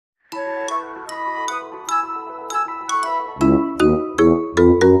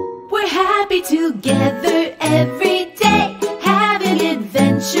we together every day, having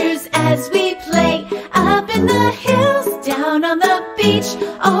adventures as we play. Up in the hills, down on the beach,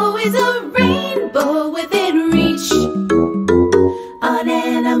 always a rainbow within reach. On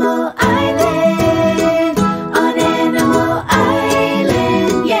Animal Island, on Animal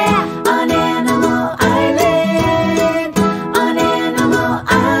Island, yeah. On Animal Island, on Animal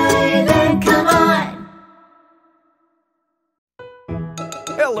Island, come on.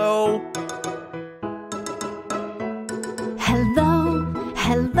 Hello. Hello,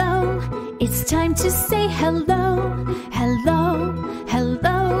 hello, it's time to say hello. Hello,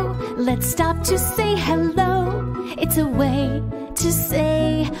 hello, let's stop to say hello. It's a way to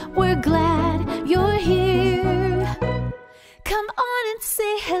say we're glad you're here. Come on and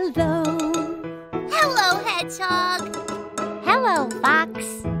say hello. Hello, Hedgehog. Hello, Fox.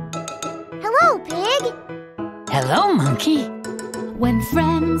 Hello, Pig. Hello, Monkey. When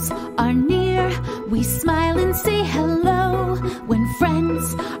friends are near, we smile and say hello. When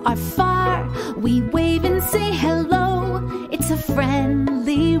friends are far, we wave and say hello. It's a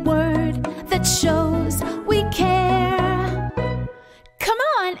friendly word that shows we care. Come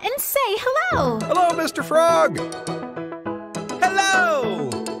on and say hello. Hello, Mr. Frog. Hello.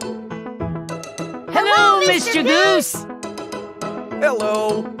 Hello, Mr. Goose.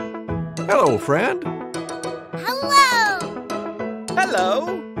 Hello. Hello, friend. Hello. Hello.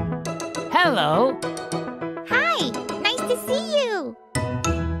 Hello. Hi, nice to see you.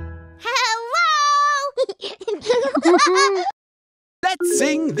 Hello. Let's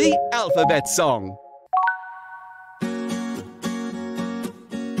sing the alphabet song.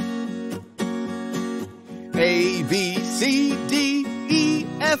 A, B, C, D, E,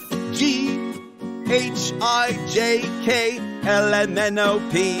 F, G, H, I, J, K, L, M, N, O,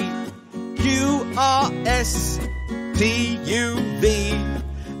 P, Q, R, S, T, U, V,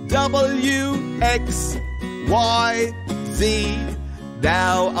 W, X, Y, Z.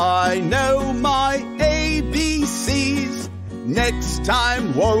 Now I know my ABCs. Next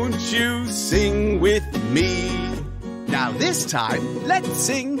time, won't you sing with me? Now this time, let's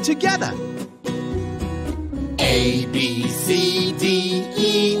sing together. A, B, C, D,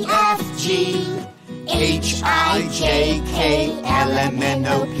 E, F, G, H, I, J, K, L, M, N,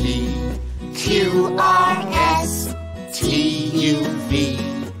 O, P, Q, R, S, T, U, V,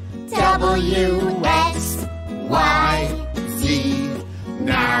 W, X, Y, Z.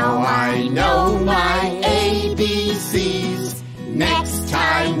 Now I know my ABCs. Next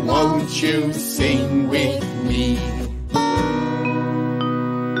time, won't you sing with me?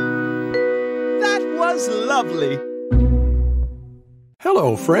 That was lovely.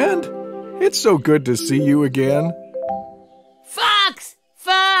 Hello, friend. It's so good to see you again. Fox!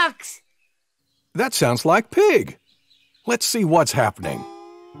 Fox! That sounds like Pig. Let's see what's happening.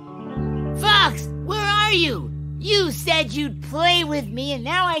 Fox, where are you? You said you'd play with me, and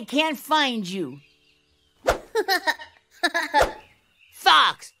now I can't find you.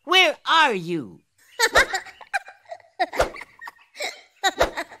 Fox, where are you?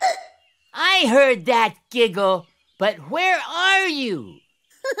 I heard that giggle, but where are you?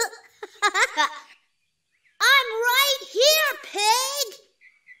 I'm right here, Pig.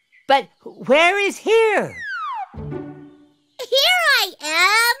 But where is here? Here I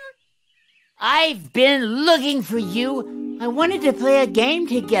am. I've been looking for you. I wanted to play a game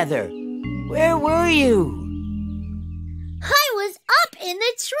together. Where were you? I was up in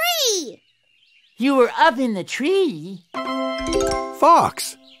the tree. You were up in the tree?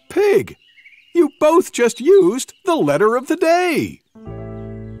 Fox, Pig, you both just used the letter of the day.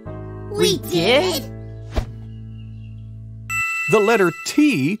 We did? The letter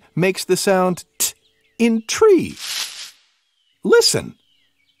T makes the sound T in tree. Listen.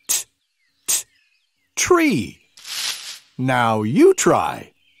 T, T, tree. Now you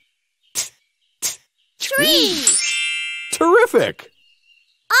try. T, T, Tree. Terrific.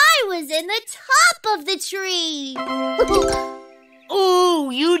 I was in the top of the tree.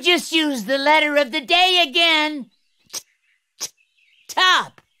 Ooh, you just used the letter of the day again.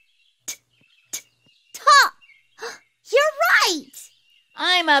 Top. Top. You're right.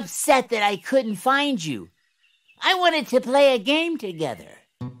 I'm upset that I couldn't find you. I wanted to play a game together.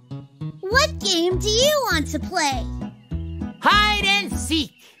 What game do you want to play? Hide and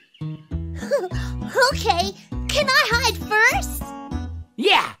seek. Okay, can I hide first?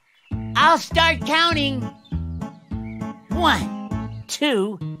 Yeah, I'll start counting. 1,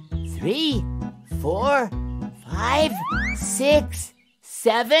 2, 3, 4, 5, 6,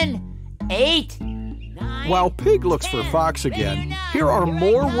 7, 8, 9. While Pig looks 10. for Fox again, here are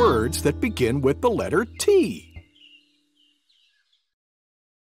more words that begin with the letter T.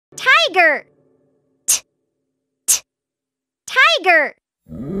 Tiger. Tiger.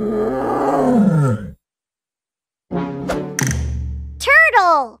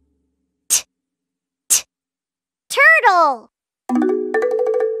 Turtle. Turtle.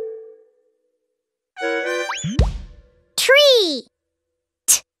 Tree.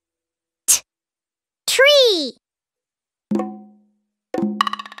 Tree.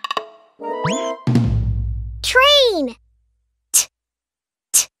 Train.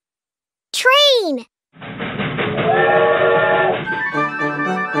 Train.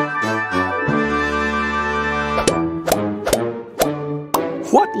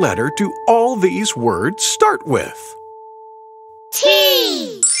 What letter do all these words start with?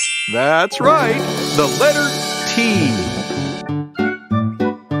 T. That's right, the letter T.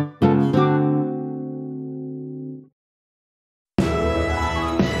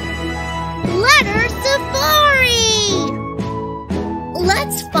 Letter Safari!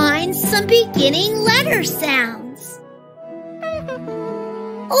 Let's find some beginning letter sounds.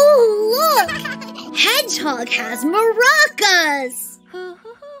 Oh, look! Hedgehog has maracas!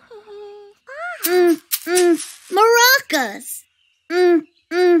 Maracas!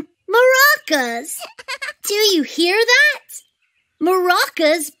 Maracas! Do you hear that?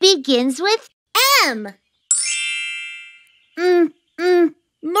 Maracas begins with M.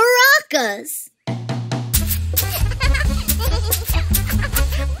 Maracas.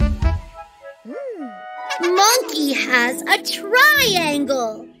 Monkey has a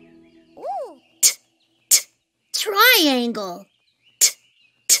triangle. Triangle.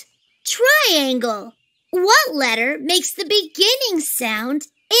 Triangle. What letter makes the beginning sound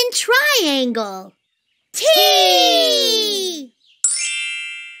in triangle? T!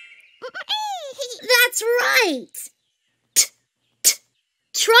 That's right.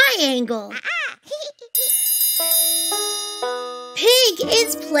 Triangle. Pig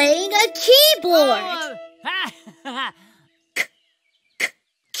is playing a keyboard.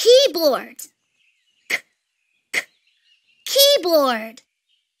 Keyboard. Keyboard.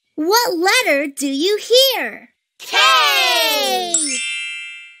 What letter do you hear? K!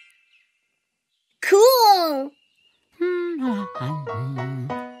 Cool.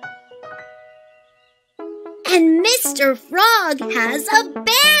 And Mr. Frog has a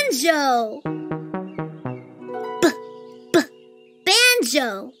banjo.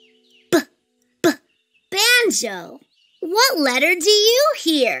 Banjo. Banjo. What letter do you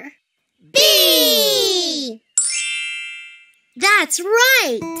hear? B! That's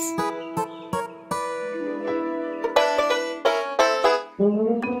right.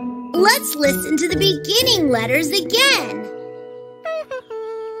 Let's listen to the beginning letters again.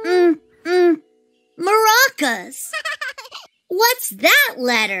 Maracas. What's that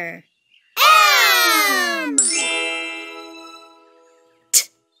letter? M!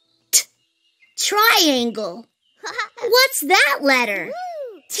 Triangle. What's that letter?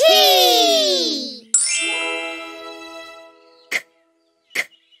 T!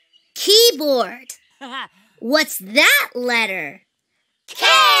 Keyboard. What's that letter?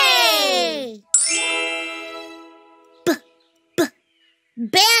 K!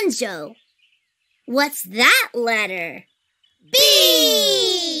 Banjo. What's that letter?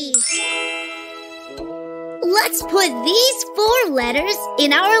 B! Let's put these 4 letters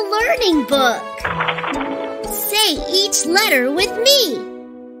in our learning book. Say each letter with me.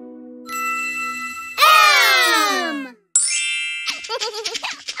 M!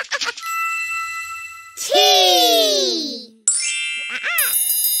 T!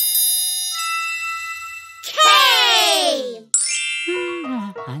 K!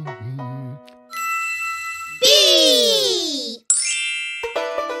 B!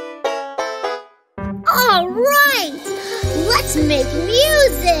 All right, let's make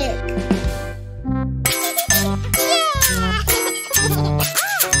music.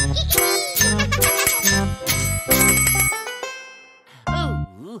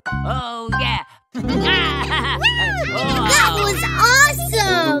 Oh, yeah. That was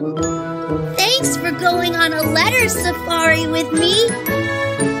awesome! Thanks for going on a letter safari with me.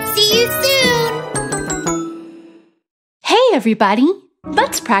 See you soon! Hey, everybody!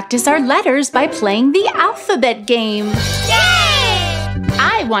 Let's practice our letters by playing the alphabet game. Yay!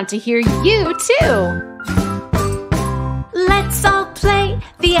 I want to hear you, too. Let's all play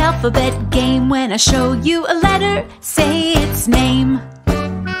the alphabet game. When I show you a letter, say its name.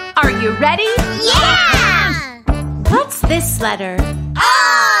 Are you ready? Yeah! What's this letter?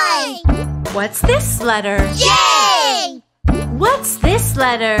 I! What's this letter? J! What's this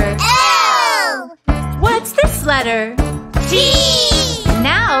letter? L! What's this letter? T!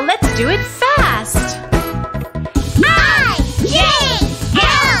 Now let's do it fast. I! J!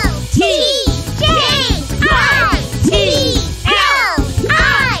 L! T! J! I! T!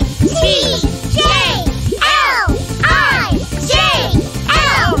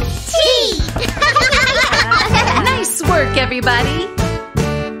 everybody.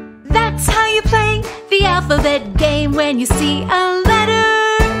 That's how you play the alphabet game. When you see a letter,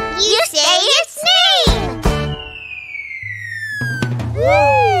 You say its name.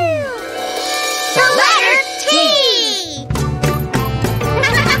 Woo! The letter T.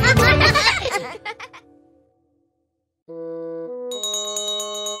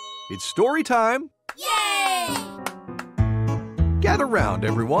 It's story time. Yay! Gather round,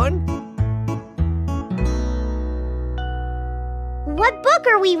 everyone. What book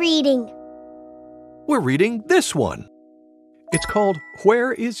are we reading? We're reading this one. It's called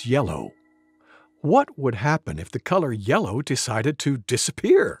Where is Yellow? What would happen if the color yellow decided to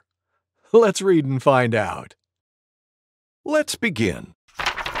disappear? Let's read and find out. Let's begin.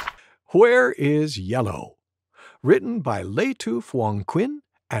 Where is Yellow? Written by Lê Tu Phuong Quynh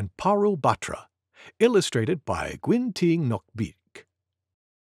and Parul Batra. Illustrated by Nguyen Ting Ngoc Bic.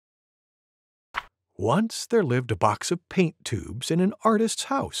 Once there lived a box of paint tubes in an artist's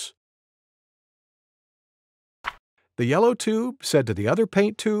house. The yellow tube said to the other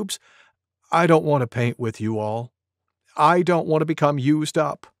paint tubes, "I don't want to paint with you all. I don't want to become used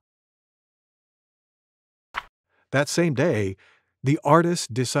up." That same day, the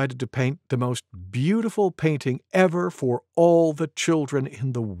artist decided to paint the most beautiful painting ever for all the children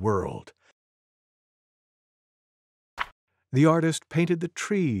in the world. The artist painted the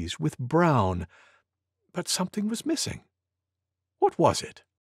trees with brown, but something was missing. What was it?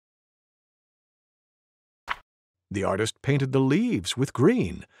 The artist painted the leaves with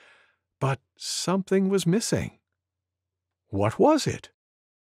green, but something was missing. What was it?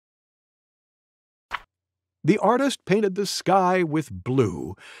 The artist painted the sky with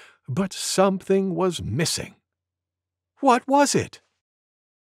blue, but something was missing. What was it?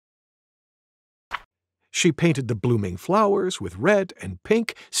 She painted the blooming flowers with red and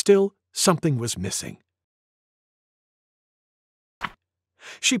pink, still something was missing.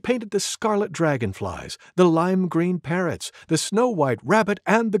 She painted the scarlet dragonflies, the lime green parrots, the snow-white rabbit,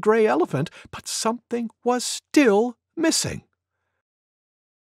 and the gray elephant, but something was still missing.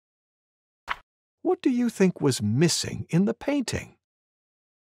 What do you think was missing in the painting?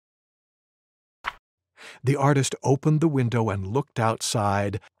 The artist opened the window and looked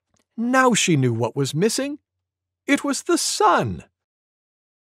outside. Now she knew what was missing. It was the sun.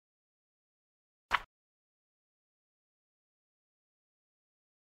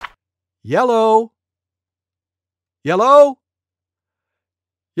 Yellow! Yellow!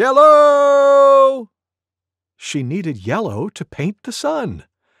 Yellow! She needed yellow to paint the sun.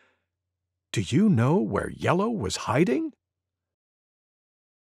 Do you know where yellow was hiding?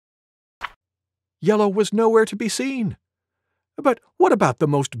 Yellow was nowhere to be seen. But what about the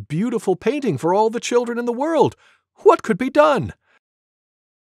most beautiful painting for all the children in the world? What could be done?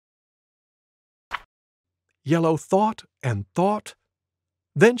 Yellow thought and thought.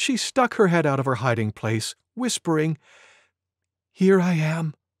 Then she stuck her head out of her hiding place, whispering, "Here I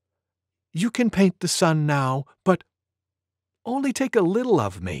am. You can paint the sun now, but only take a little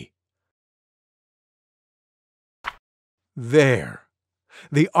of me." There.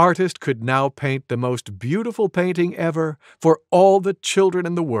 The artist could now paint the most beautiful painting ever for all the children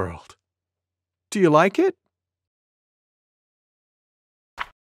in the world. Do you like it?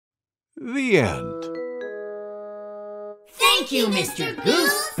 The end. Thank you, Mr.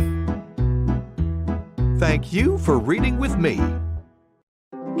 Goose. Thank you for reading with me.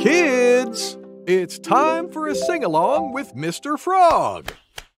 Kids, it's time for a sing-along with Mr. Frog.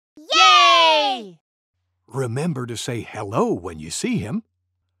 Yay! Remember to say hello when you see him.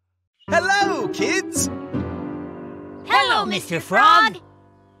 Hello, kids! Hello, Mr. Frog.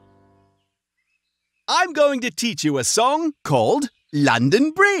 I'm going to teach you a song called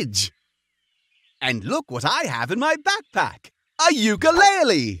London Bridge. And look what I have in my backpack, a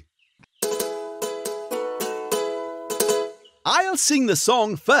ukulele. I'll sing the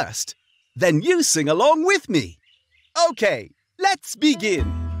song first, then you sing along with me. Okay, let's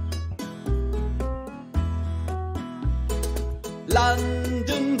begin.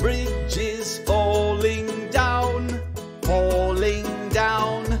 London Bridge is falling down, falling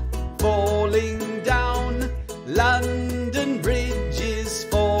down, falling down. London Bridge is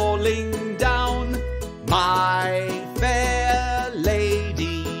falling down, my fair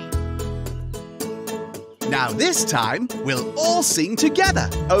lady. Now this time, we'll all sing together,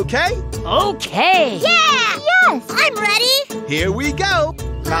 okay? Okay. Yeah! Yes! I'm ready! Here we go.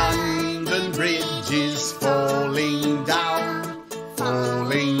 London Bridge is falling down,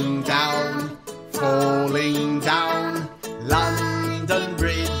 falling down, falling down. London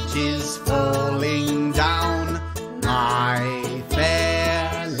Bridge is falling down, my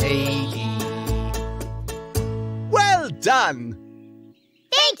fair lady. Well done.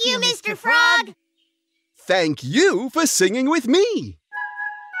 Thank you, Mr. Frog. Thank you for singing with me.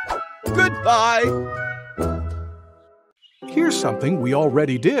 Goodbye. Here's something we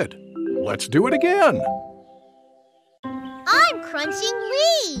already did. Let's do it again. I'm crunching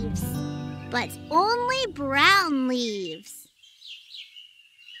leaves, but only brown leaves.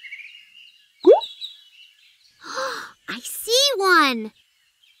 I see one.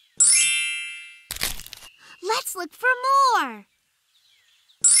 Let's look for more.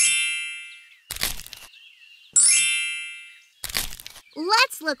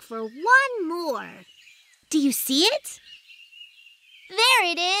 Let's look for one more. Do you see it? There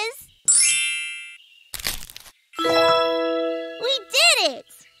it is. We did it!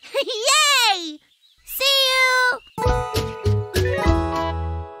 Yay! See you!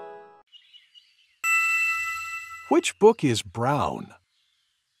 Which book is brown?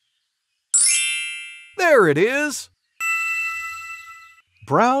 There it is.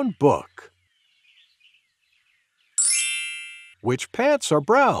 Brown book. Which pants are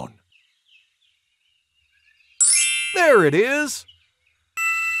brown? There it is.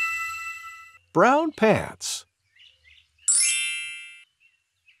 Brown pants.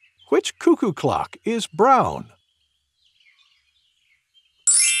 Which cuckoo clock is brown?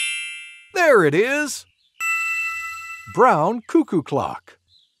 There it is. Brown cuckoo clock.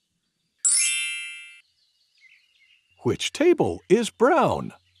 Which table is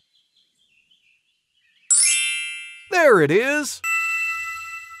brown? There it is.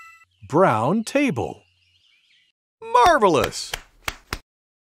 Brown table. Marvelous!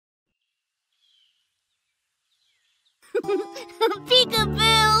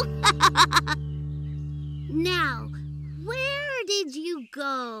 Peekaboo! Now, where did you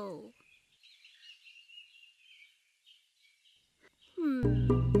go?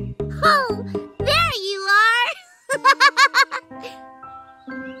 Oh, there you are!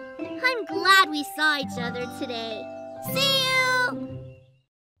 I'm glad we saw each other today. See you!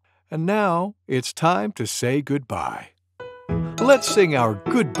 And now it's time to say goodbye. Let's sing our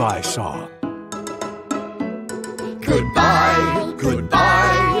goodbye song. Goodbye,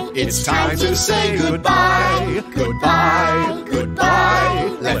 goodbye, it's time to say goodbye. Goodbye,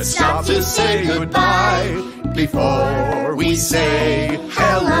 goodbye, let's stop to say goodbye before we say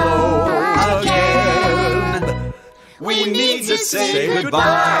hello again. We need to say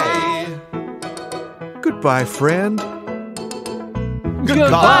goodbye. Goodbye, friend.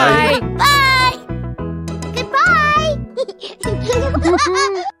 Goodbye. Bye! Goodbye!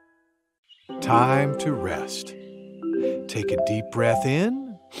 Time to rest. Take a deep breath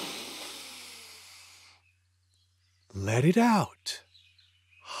in. Let it out.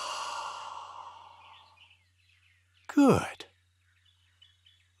 Good.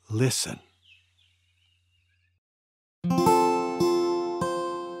 Listen.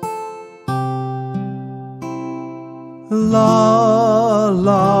 La,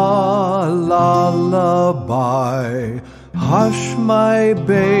 la, lullaby. Hush, my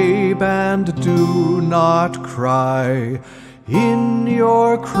babe, and do not cry. In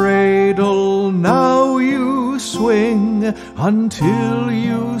your cradle now you swing. Until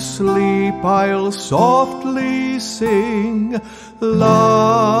you sleep I'll softly sing.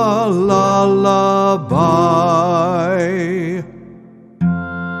 La, la, lullaby.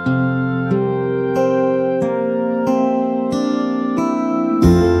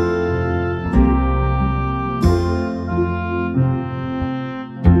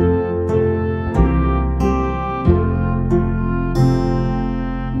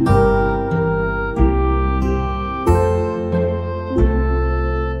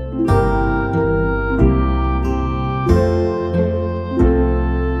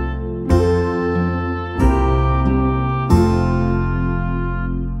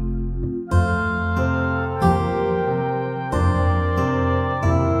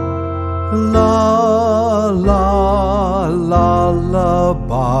 La, la,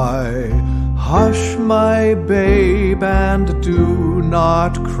 lullaby. Hush, my babe, and do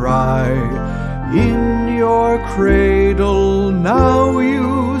not cry. In your cradle now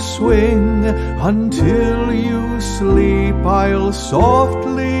you swing. Until you sleep I'll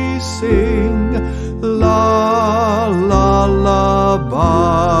softly sing. La, la,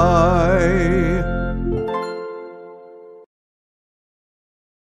 lullaby.